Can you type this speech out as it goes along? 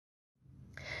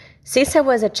Since I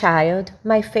was a child,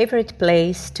 my favorite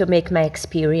place to make my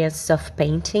experience of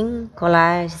painting,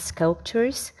 collage,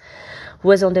 sculptures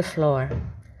was on the floor.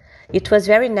 It was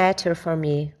very natural for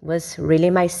me, was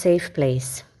really my safe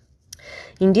place.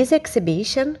 In this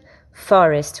exhibition,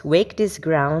 Forest Wake This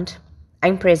Ground,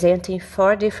 I'm presenting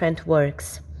 4 different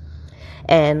works.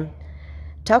 And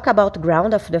talk about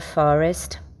ground of the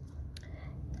forest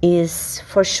is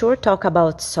for sure talk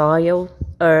about soil,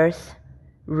 earth,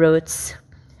 roots,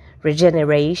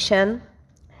 regeneration,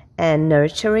 and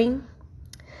nurturing.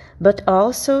 But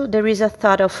also there is a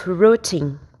thought of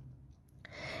rooting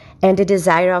and the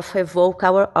desire of evoke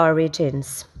our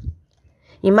origins.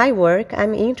 In my work,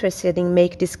 I'm interested in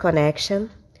make this connection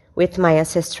with my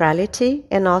ancestrality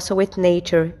and also with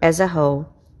nature as a whole.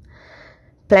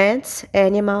 Plants,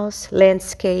 animals,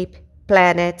 landscape,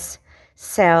 planets,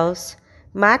 cells,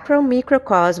 macro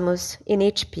microcosmos in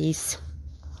each piece.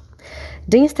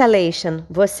 The installation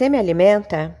Você Me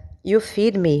Alimenta, You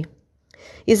Feed Me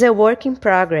is a work in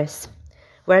progress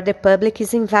where the public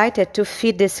is invited to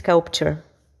feed the sculpture.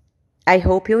 I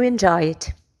hope you enjoy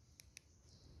it.